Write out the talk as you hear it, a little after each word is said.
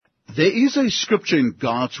There is a scripture in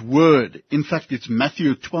God's Word, in fact it's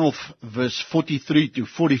Matthew 12 verse 43 to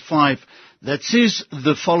 45, that says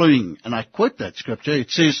the following, and I quote that scripture.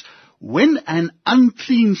 It says, "When an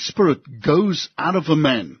unclean spirit goes out of a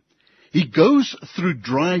man, he goes through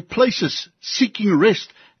dry places seeking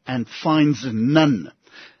rest and finds none.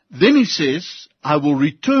 Then he says, I will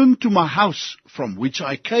return to my house from which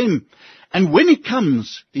I came. And when he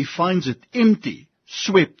comes, he finds it empty,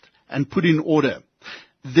 swept, and put in order.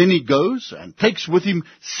 Then he goes and takes with him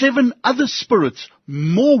 7 other spirits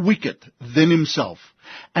more wicked than himself,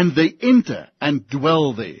 and they enter and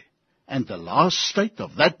dwell there. And the last state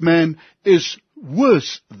of that man is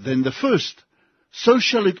worse than the first. So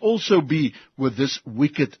shall it also be with this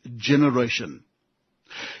wicked generation."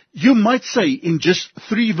 You might say in just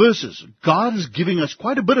 3 verses, God is giving us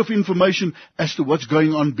quite a bit of information as to what's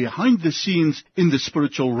going on behind the scenes in the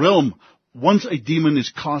spiritual realm once a demon is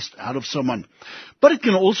cast out of someone. But it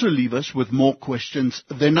can also leave us with more questions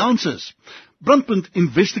than answers. Brandpunt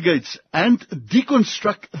investigates and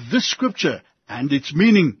deconstructs this scripture and its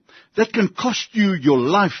meaning that can cost you your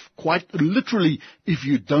life quite literally if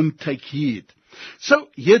you don't take heed. So,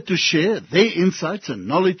 here to share their insights and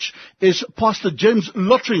knowledge is Pastor James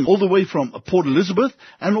Lottering, all the way from Port Elizabeth,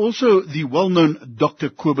 and also the well-known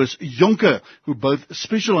Dr Kobus Jonker, who both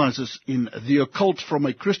specializes in the occult from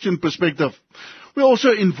a Christian perspective. We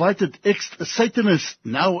also invited ex-Satanist,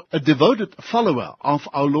 now a devoted follower of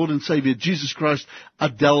our Lord and Savior Jesus Christ,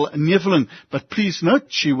 Adele Nevelin. But please note,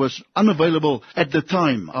 she was unavailable at the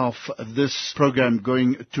time of this program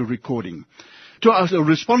going to recording. To our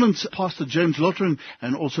respondents, Pastor James Lottering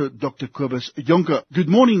and also Dr Kobus Jonker, good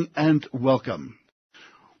morning and welcome.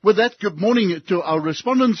 With that, good morning to our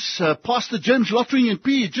respondents, Pastor James Lottering and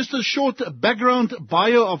P. Just a short background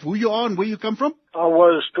bio of who you are and where you come from. I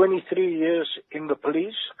was 23 years in the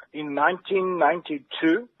police. In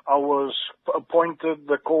 1992, I was appointed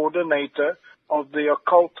the coordinator of the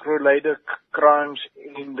occult-related crimes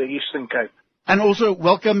in the Eastern Cape. And also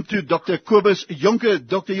welcome to Dr Kobus Jonker.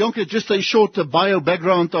 Dr. Jonker, just a short bio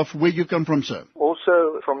background of where you come from, sir.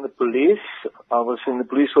 Also from the police. I was in the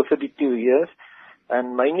police for 32 years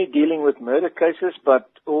and mainly dealing with murder cases, but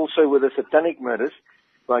also with the satanic murders.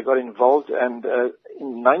 So I got involved, and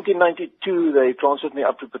in 1992 they transferred me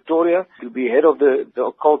up to Pretoria to be head of the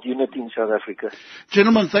occult unit in South Africa.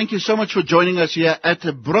 Gentlemen, thank you so much for joining us here at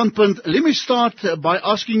Brandpunt. Let me start by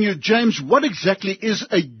asking you, James, what exactly is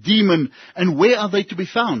a demon and where are they to be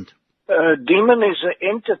found? A demon is an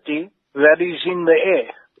entity that is in the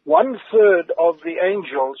air. 1/3 of the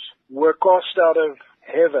angels were cast out of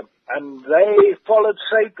heaven, and they followed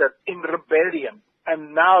Satan in rebellion.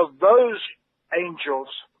 And now those angels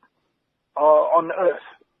are on earth,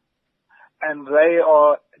 and they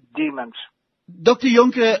are demons. Dr.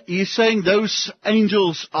 Jonker is saying those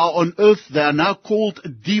angels are on earth. They are now called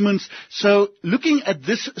demons. So looking at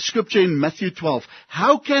this scripture in Matthew 12,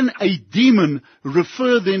 how can a demon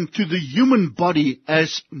refer then to the human body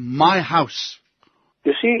as my house?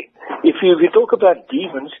 You see, if you talk about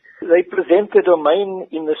demons, they present a domain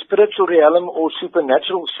in the spiritual realm or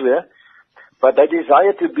supernatural sphere, but they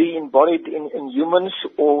desire to be embodied in humans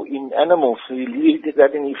or in animals. We read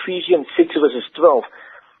that in Ephesians 6 verses 12.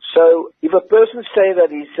 So if a person say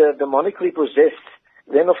that he's demonically possessed,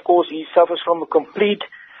 then of course he suffers from a complete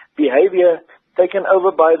behavior taken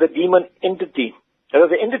over by the demon entity. So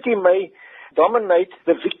the entity may dominate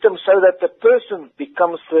the victim so that the person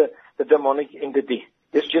becomes the demonic entity.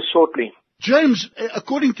 This just shortly. James,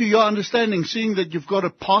 according to your understanding, seeing that you've got a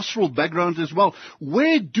pastoral background as well,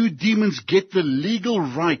 where do demons get the legal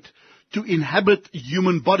right to inhabit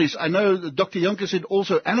human bodies? I know that Dr. Jonker said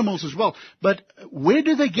also animals as well, but where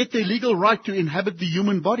do they get their legal right to inhabit the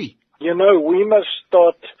human body? You know, we must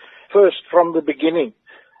start first from the beginning.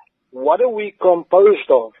 What are we composed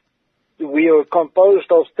of? We are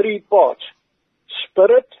composed of 3 parts: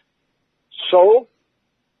 spirit, soul,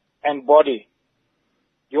 and body.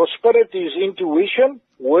 Your spirit is intuition,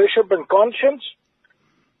 worship, and conscience.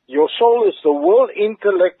 Your soul is the will,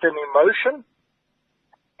 intellect, and emotion.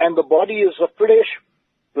 And the body is the flesh,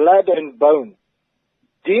 blood, and bone.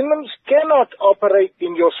 Demons cannot operate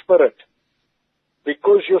in your spirit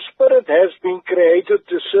because your spirit has been created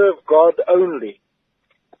to serve God only.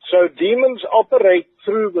 So demons operate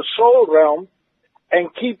through the soul realm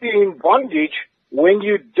and keep you in bondage when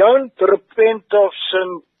you don't repent of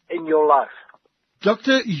sin in your life.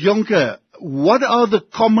 Dr. Jonker, what are the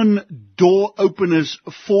common door openers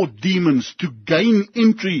for demons to gain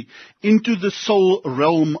entry into the soul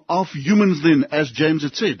realm of humans then, as James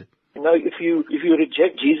had said? You know, if you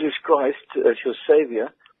reject Jesus Christ as your Savior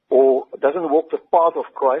or doesn't walk the path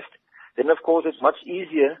of Christ, then of course it's much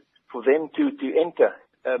easier for them to enter.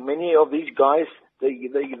 Many of these guys, they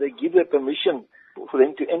give their permission for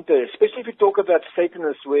them to enter, especially if you talk about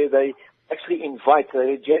Satanists where they actually they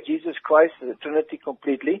reject Jesus Christ, the Trinity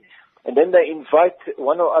completely, and then they invite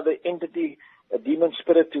one or other entity, a demon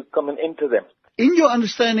spirit, to come and enter them. In your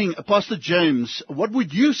understanding, Pastor James, what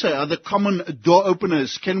would you say are the common door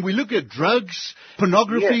openers? Can we look at drugs,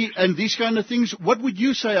 pornography, Yes. and these kind of things? What would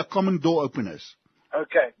you say are common door openers?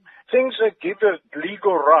 Okay. Things that give a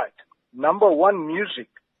legal right. Number one, music.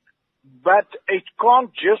 But it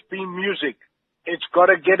can't just be music. It's got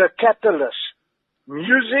to get a catalyst.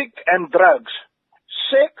 Music and drugs.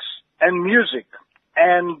 Sex and music.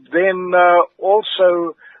 And then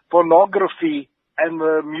also pornography and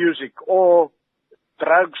music, or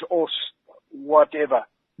drugs, or whatever.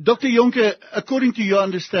 Dr. Jonker, according to your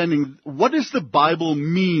understanding, what does the Bible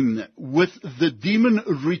mean with the demon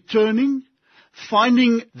returning,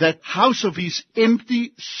 finding that house of his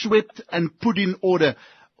empty, swept, and put in order?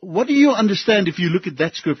 What do you understand if you look at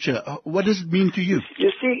that scripture? What does it mean to you?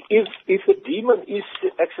 You see, if a demon is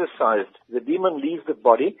exorcised, the demon leaves the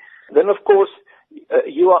body, then of course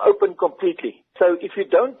you are open completely. So if you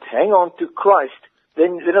don't hang on to Christ,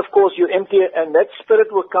 then of course you're empty, and that spirit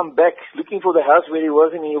will come back looking for the house where he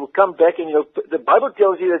was, and he will come back, and the Bible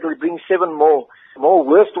tells you that he'll bring 7 more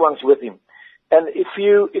worst ones with him. And if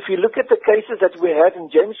you look at the cases that we had, and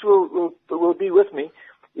James will be with me,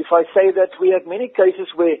 if I say that we had many cases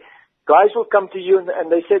where guys will come to you and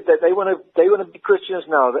they said that they want to be Christians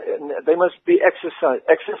now, and they must be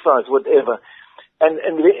exercise, whatever. And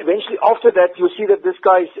eventually after that, you'll see that this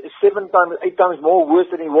guy is 7 times, 8 times more worse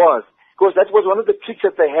than he was. Because that was one of the tricks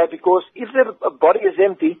that they had, because if their body is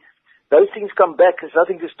empty, those things come back. There's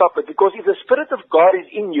nothing to stop it. Because if the Spirit of God is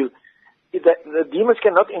in you, the demons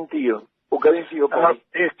cannot enter you or go into your body.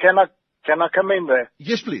 Can I come in there?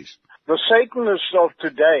 Yes, please. The Satanists of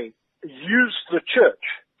today use the church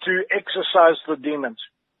to exorcise the demons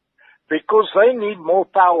because they need more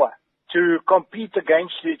power to compete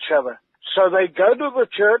against each other. So they go to the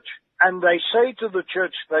church and they say to the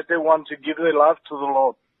church that they want to give their life to the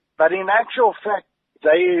Lord. But in actual fact,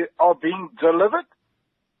 they are being delivered,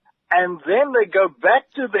 and then they go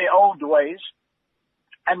back to their old ways,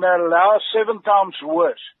 and they allow 7 times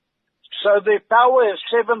worse. So their power is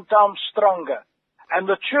 7 times stronger. And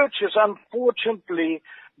the church is unfortunately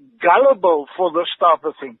gullible for this type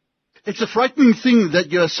of thing. It's a frightening thing that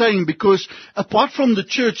you're saying, because apart from the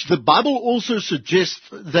church, the Bible also suggests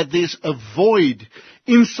that there's a void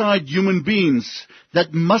inside human beings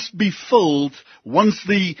that must be filled once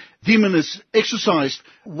the demon is exorcised.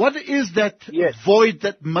 What is that void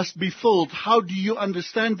that must be filled? How do you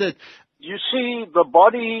understand that? You see, the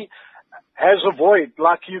body has a void,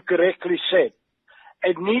 like you correctly said.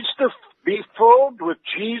 It needs to be filled with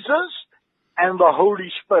Jesus and the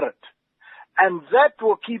Holy Spirit. And that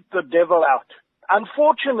will keep the devil out.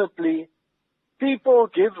 Unfortunately, people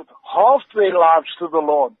give half their lives to the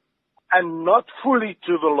Lord and not fully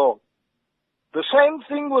to the Lord. The same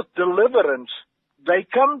thing with deliverance. They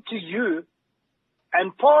come to you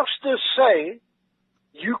and pastors say,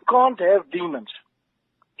 you can't have demons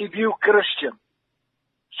if you're Christian.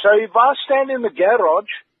 So if I stand in the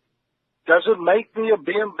garage, does it make me a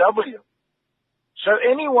BMW? So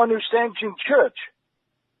anyone who stands in church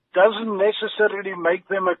doesn't necessarily make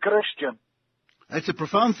them a Christian. That's a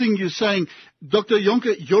profound thing you're saying. Dr.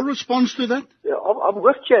 Jonker, your response to that? Yeah, I'm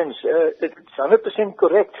with James. It's 100%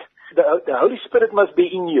 correct. The Holy Spirit must be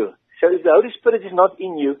in you. So if the Holy Spirit is not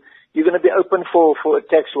in you, you're going to be open for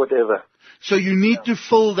attacks, whatever. So you need to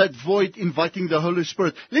fill that void, inviting the Holy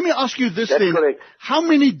Spirit. Let me ask you this That's then. correct. How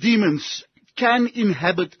many demons can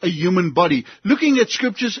inhabit a human body? Looking at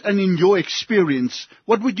scriptures and in your experience,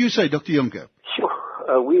 what would you say, Dr. Jonker?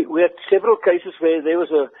 Sure. We had several cases where there was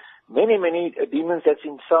many demons that's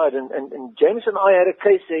inside. And James and I had a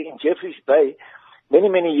case there in Jeffreys Bay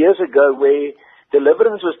many years ago where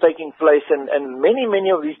deliverance was taking place, and many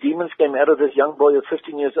of these demons came out of this young boy of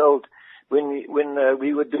 15 years old when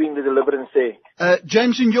we were doing the deliverance there.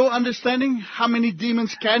 James, in your understanding, how many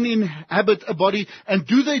demons can inhabit a body, and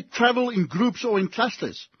do they travel in groups or in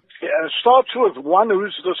clusters? It starts with one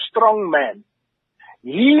who's the strong man.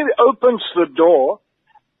 He opens the door,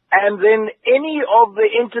 and then any of the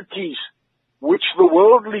entities which the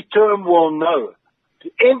worldly term will know to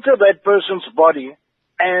enter that person's body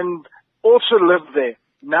and also live there.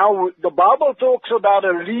 Now, the Bible talks about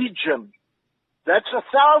a legion. That's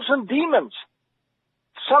 1,000 demons.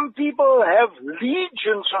 Some people have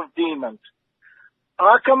legions of demons.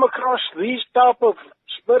 I come across these type of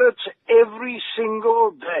spirits every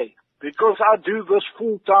single day because I do this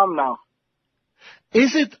full time now.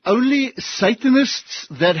 Is it only Satanists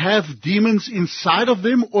that have demons inside of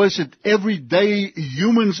them, or is it everyday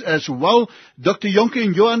humans as well? Dr. Jonker,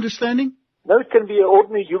 in your understanding? No, it can be an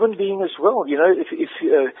ordinary human being as well. You know,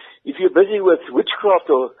 if you're busy with witchcraft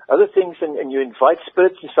or other things and you invite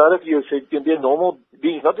spirits inside of you, so it can be a normal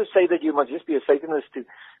being. Not to say that you must just be a Satanist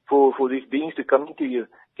for these beings to come into you.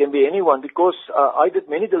 It can be anyone, because I did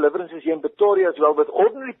many deliverances here in Pretoria as well with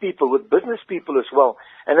ordinary people, with business people as well.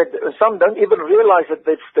 And some don't even realize that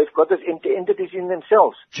they've got these entities in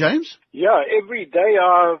themselves. James? Yeah, every day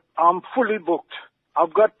I'm fully booked.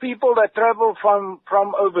 I've got people that travel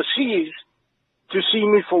from overseas to see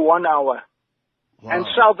me for 1 hour. Wow. And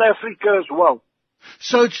South Africa as well.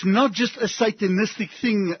 So it's not just a Satanistic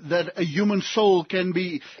thing that a human soul can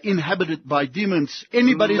be inhabited by demons.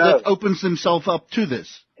 Anybody that opens themselves up to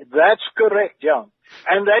this. That's correct, yeah.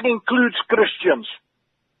 And that includes Christians.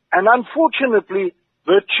 And unfortunately,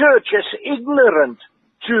 the church is ignorant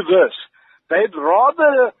to this. They'd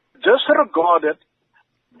rather disregard it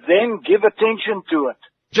than give attention to it.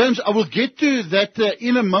 James, I will get to that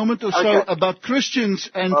in a moment or so about Christians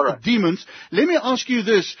and demons. Let me ask you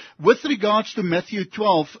this. With regards to Matthew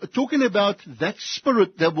 12, talking about that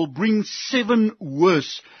spirit that will bring 7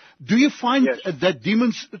 worse, do you find that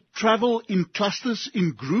demons travel in clusters,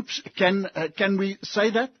 in groups? Can we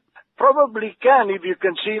say that? Probably can, if you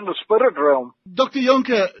can see in the spirit realm. Dr.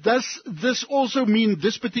 Jonker, does this also mean,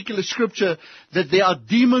 this particular scripture, that there are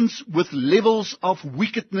demons with levels of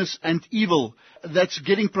wickedness and evil that's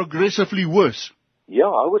getting progressively worse? Yeah,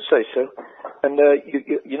 I would say so. And,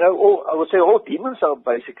 you know, I would say all demons are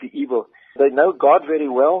basically evil. They know God very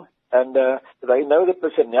well, and they know the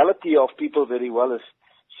personality of people very well.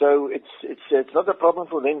 So it's not a problem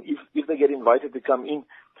for them if they get invited to come in,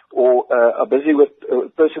 or are busy with a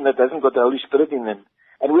person that hasn't got the Holy Spirit in them.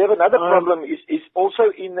 And we have another problem is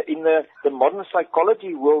also in the modern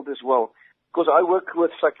psychology world as well, because I work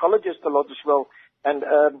with psychologists a lot as well. And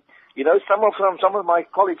you know, some of my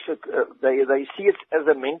colleagues they see it as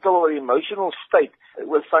a mental or emotional state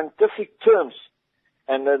with scientific terms,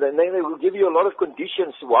 and then they will give you a lot of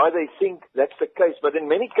conditions why they think that's the case. But in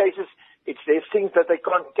many cases, there's things that they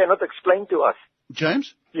cannot explain to us.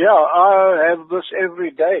 James? Yeah, I have this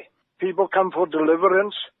every day. People come for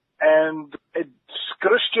deliverance, and it's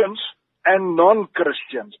Christians and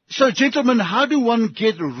non-Christians. So, gentlemen, how do one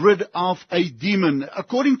get rid of a demon?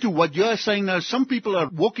 According to what you are saying now, some people are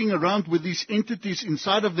walking around with these entities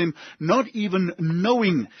inside of them, not even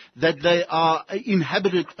knowing that they are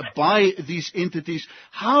inhabited by these entities.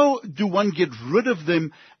 How do one get rid of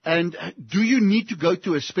them? And do you need to go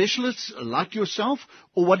to a specialist like yourself,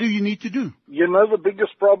 or what do you need to do? You know, the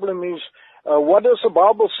biggest problem is, what does the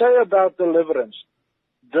Bible say about deliverance?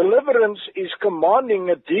 Deliverance is commanding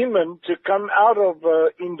a demon to come out of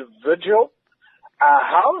an individual, a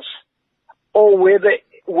house, or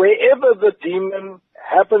wherever the demon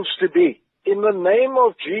happens to be. In the name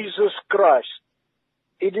of Jesus Christ,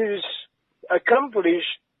 it is accomplished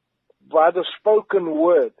by the spoken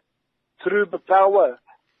word through the power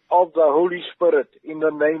of the Holy Spirit in the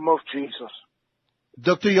name of Jesus.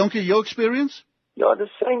 Dr. Jonker, your experience? Yeah, the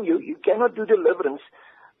same. You cannot do deliverance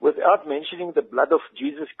without mentioning the blood of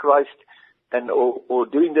Jesus Christ, and or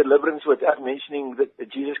doing deliverance without mentioning the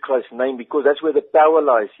Jesus Christ's name, because that's where the power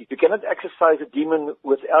lies. You cannot exorcise a demon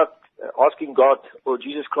without asking God or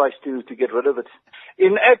Jesus Christ to get rid of it.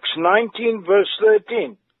 In Acts 19 verse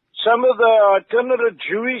 13, some of the itinerant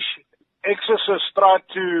Jewish exorcists tried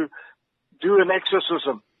to do an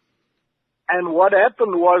exorcism. And what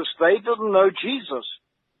happened was they didn't know Jesus.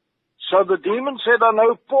 So the demon said, I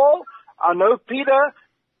know Paul, I know Peter,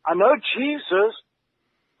 I know Jesus,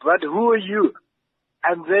 but who are you?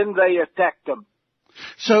 And then they attacked him.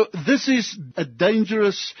 So this is a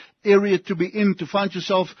dangerous area to be in, to find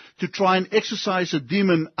yourself to try and exorcise a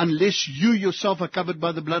demon unless you yourself are covered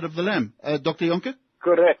by the blood of the Lamb. Dr. Jonker?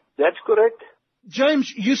 Correct. That's correct.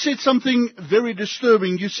 James, you said something very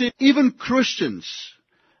disturbing. You said even Christians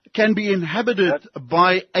can be inhabited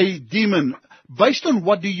by a demon. Based on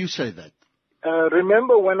what do you say that?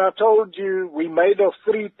 Remember when I told you we made of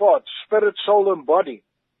 3 parts, spirit, soul, and body.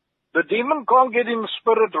 The demon can't get in the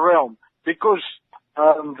spirit realm because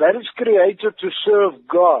that is created to serve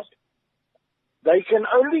God. They can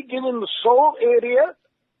only get in the soul area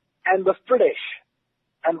and the flesh,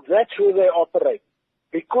 and that's where they operate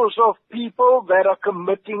because of people that are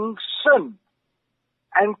committing sin,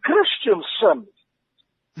 and Christian sin.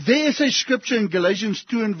 There is a scripture in Galatians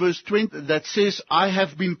 2 and verse 20 that says, I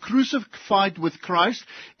have been crucified with Christ.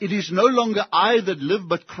 It is no longer I that live,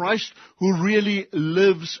 but Christ who really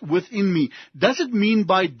lives within me. Does it mean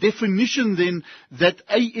by definition then that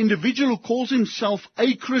a individual who calls himself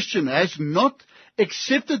a Christian has not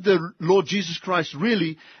accepted the Lord Jesus Christ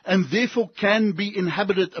really, and therefore can be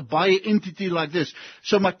inhabited by an entity like this?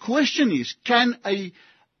 So my question is, can a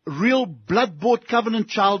real blood-bought covenant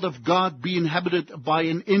child of God be inhabited by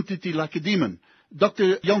an entity like a demon?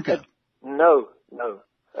 Dr. Jonker. No.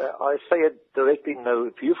 I say it directly no.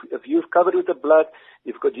 If you've covered with the blood,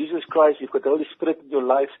 you've got Jesus Christ, you've got the Holy Spirit in your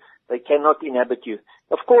life, they cannot inhabit you.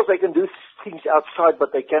 Of course, they can do things outside,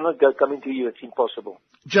 but they cannot come into you. It's impossible.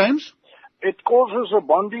 James? It causes a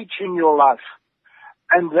bondage in your life,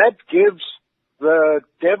 and that gives the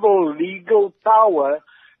devil legal power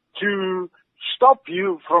to stop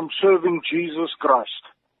you from serving Jesus Christ.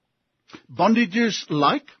 Bondages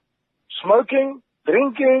like? Smoking,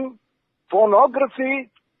 drinking, pornography,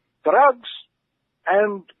 drugs,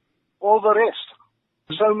 and all the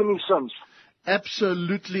rest. So many sins.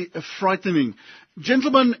 Absolutely frightening.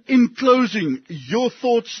 Gentlemen, in closing, your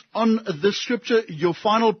thoughts on this scripture, your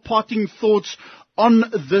final parting thoughts on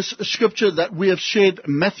this scripture that we have shared,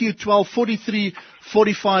 Matthew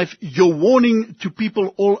 12:43-45, your warning to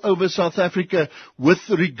people all over South Africa with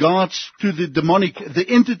regards to the demonic, the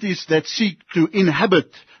entities that seek to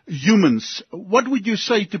inhabit humans. What would you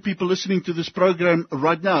say to people listening to this program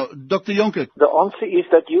right now? Dr. Jonker. The answer is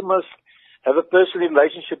that you must have a personal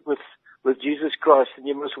relationship with Jesus Christ, and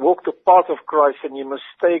you must walk the path of Christ, and you must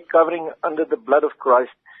stay covering under the blood of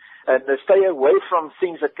Christ, and stay away from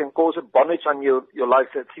things that can cause a bondage on your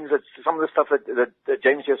life, things that some of the stuff that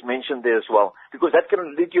James just mentioned there as well, because that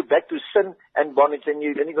can lead you back to sin and bondage, and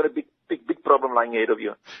then you've got a big problem lying ahead of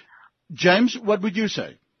you. James, what would you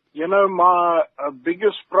say? You know, my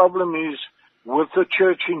biggest problem is with the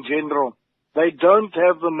church in general. They don't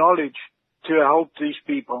have the knowledge to help these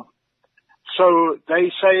people. So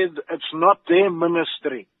they say it's not their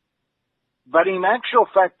ministry. But in actual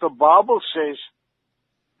fact, the Bible says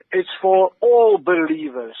it's for all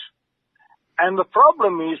believers. And the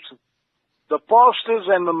problem is the pastors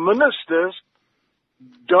and the ministers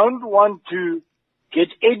don't want to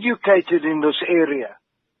get educated in this area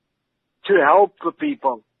to help the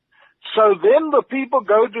people. So then the people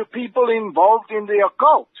go to people involved in the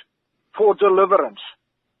occult for deliverance.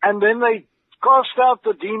 And then they cast out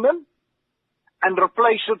the demon and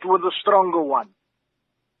replace it with a stronger one.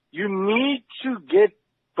 You need to get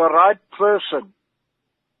the right person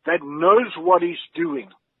that knows what he's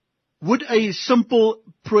doing. Would a simple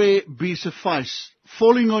prayer be suffice?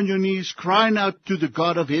 Falling on your knees, crying out to the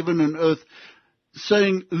God of heaven and earth,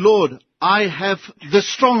 saying, Lord, I have this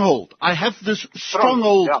stronghold. I have this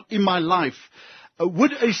stronghold in my life.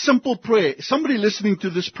 Would a simple prayer, somebody listening to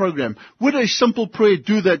this program, would a simple prayer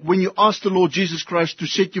do that when you ask the Lord Jesus Christ to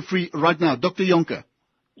set you free right now? Dr. Jonker.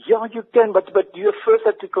 Yeah, you can, but you first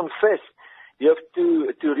have to confess. You have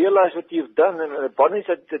to realize what you've done and the bondage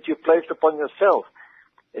that you've placed upon yourself.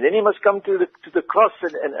 And then you must come to the cross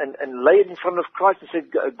and lay it in front of Christ and say,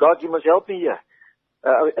 God, you must help me here.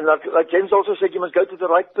 And like James also said, you must go to the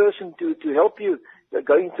right person to help you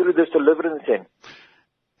going through this deliverance then.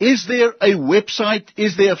 Is there a website?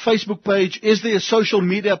 Is there a Facebook page? Is there a social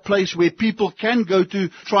media place where people can go to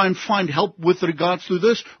try and find help with regards to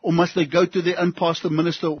this? Or must they go to their own pastor,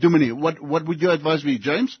 minister, dominie? What would you advise me,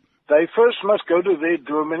 James? They first must go to their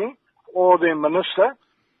dominie or their minister.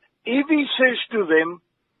 If he says to them,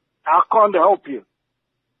 I can't help you,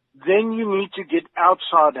 then you need to get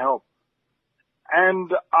outside help.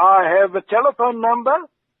 And I have a telephone number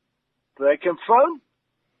they can phone.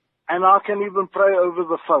 And I can even pray over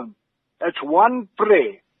the phone. It's one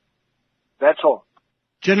prayer. That's all.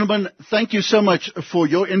 Gentlemen, thank you so much for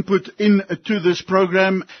your input into this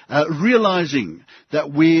program, realizing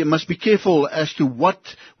that we must be careful as to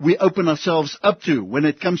what we open ourselves up to when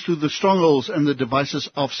it comes to the strongholds and the devices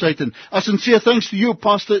of Satan. A sincere thanks to you,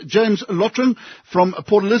 Pastor James Lottering from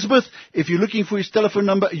Port Elizabeth. If you're looking for his telephone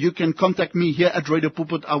number, you can contact me here at Radio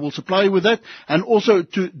Pulpit. I will supply you with that. And also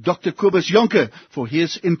to Dr. Kobus Jonker for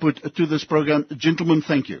his input to this program. Gentlemen,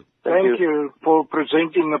 thank you. Thank you for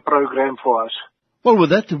presenting the program for us. Well,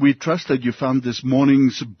 with that, we trust that you found this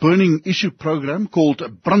morning's burning issue program called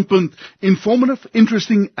Brandpunt informative,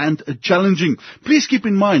 interesting, and challenging. Please keep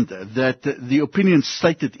in mind that the opinion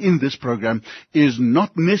stated in this program is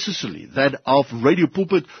not necessarily that of Radio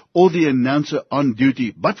Pulpit or the announcer on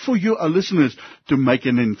duty, but for you, our listeners, to make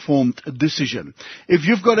an informed decision. If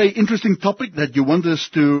you've got an interesting topic that you want us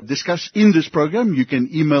to discuss in this program, you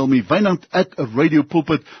can email me,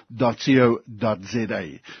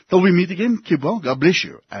 Wynand@radiopulpit.co.za. Till we meet again, keep well, God bless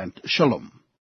you, and shalom.